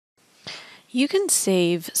You can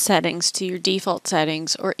save settings to your default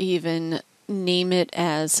settings or even name it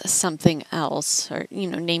as something else, or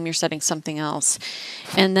name your settings something else,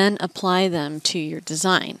 and then apply them to your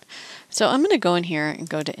design. So I'm going to go in here and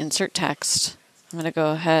go to Insert Text. I'm going to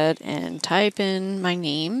go ahead and type in my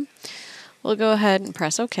name. We'll go ahead and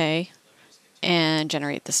press OK and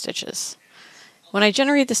generate the stitches. When I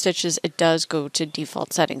generate the stitches, it does go to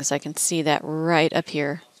default settings. I can see that right up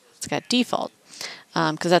here. It's got default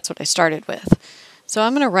because that's what I started with. So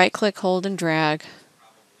I'm going to right click, hold, and drag,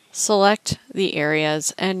 select the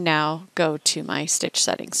areas, and now go to my stitch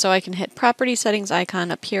settings. So I can hit property settings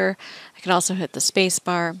icon up here. I can also hit the space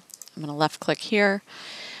bar. I'm going to left click here.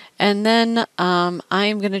 And then I'm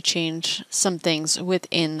going to change some things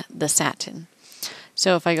within the satin.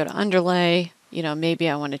 So if I go to underlay, maybe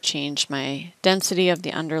I want to change my density of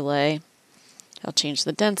the underlay. I'll change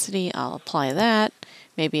the density. I'll apply that.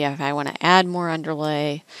 Maybe if I want to add more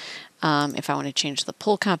underlay, if I want to change the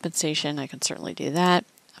pull compensation, I can certainly do that.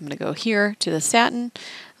 I'm going to go here to the satin.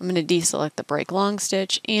 I'm going to deselect the break long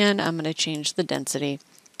stitch, and I'm going to change the density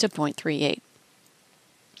to 0.38.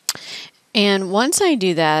 And once I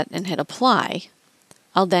do that and hit apply,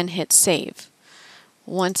 I'll then hit save.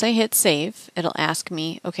 Once I hit save, it'll ask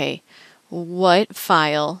me, okay, what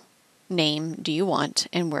file name do you want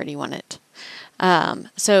and where do you want it?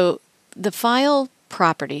 So the file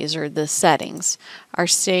properties, or the settings, are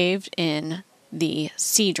saved in the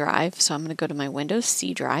C drive. So I'm going to go to my Windows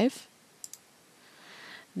C drive.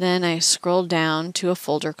 Then I scroll down to a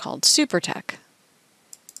folder called SuperTech.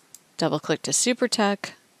 Double click to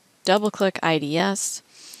SuperTech, double click IDS,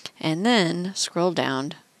 and then scroll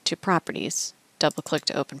down to Properties. Double click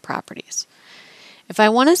to open Properties. If I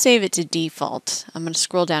want to save it to default, I'm going to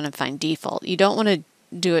scroll down and find default. You don't want to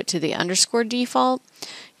do it to the underscore default.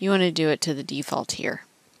 You want to do it to the default here.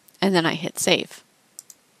 And then I hit save.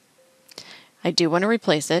 I do want to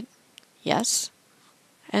replace it. Yes.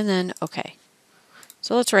 And then OK.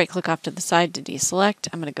 So let's right click off to the side to deselect.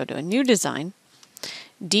 I'm going to go to a new design.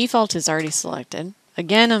 Default is already selected.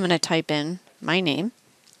 Again, I'm going to type in my name.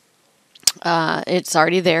 It's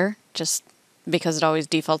already there, just because it always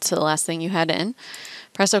defaults to the last thing you had in.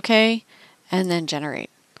 Press OK, and then generate.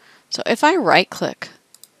 So if I right click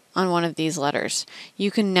on one of these letters,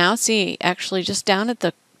 you can now see actually just down at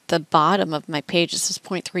the bottom of my page, this is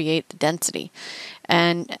 0.38, the density.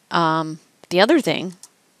 And the other thing,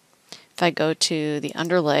 if I go to the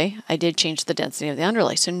underlay, I did change the density of the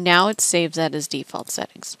underlay. So now it saves that as default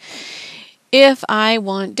settings. If I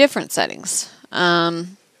want different settings,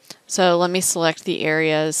 so let me select the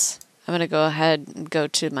areas. I'm going to go ahead and go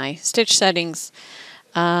to my stitch settings.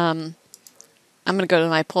 I'm going to go to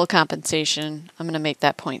my pull compensation. I'm going to make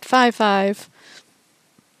that 0.55.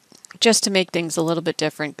 Just to make things a little bit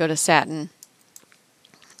different, go to satin,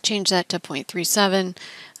 change that to 0.37.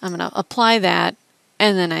 I'm going to apply that,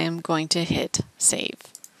 and then I am going to hit save.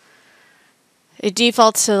 It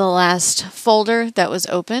defaults to the last folder that was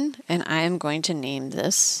open, and I am going to name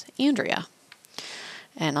this Andrea.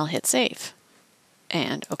 And I'll hit save.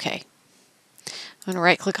 And OK. I'm going to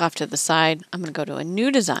right click off to the side. I'm going to go to a new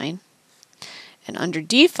design. And under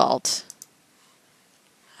default,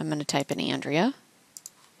 I'm going to type in Andrea.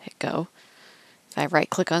 Hit go. If I right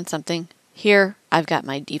click on something, here I've got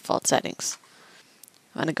my default settings.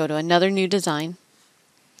 I'm going to go to another new design.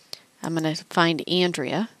 I'm going to find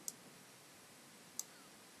Andrea.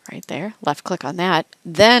 Right there. Left click on that.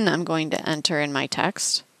 Then I'm going to enter in my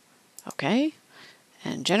text. OK.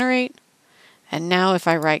 And generate. And now if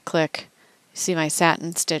I right click, you see my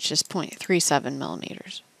satin stitch is 0.37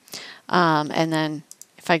 millimeters. And then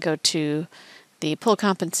if I go to the pull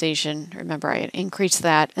compensation, remember I increased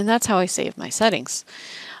that, and that's how I save my settings.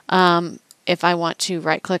 If I want to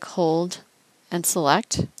right click, hold, and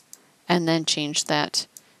select, and then change that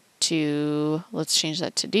to, let's change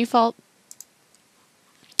that to default,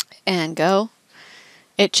 and go,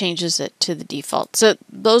 it changes it to the default. So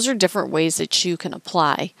those are different ways that you can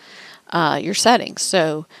apply your settings.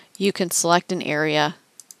 So you can select an area,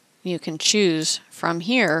 you can choose from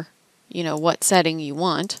here, what setting you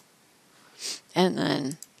want, and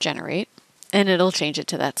then generate, and it'll change it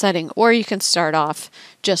to that setting. Or you can start off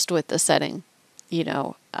just with the setting,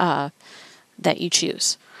 that you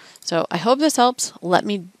choose. So I hope this helps. Let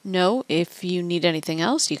me know if you need anything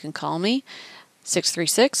else. You can call me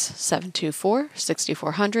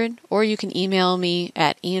 636-724-6400, or you can email me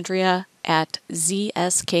at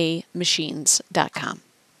andrea@zskmachines.com.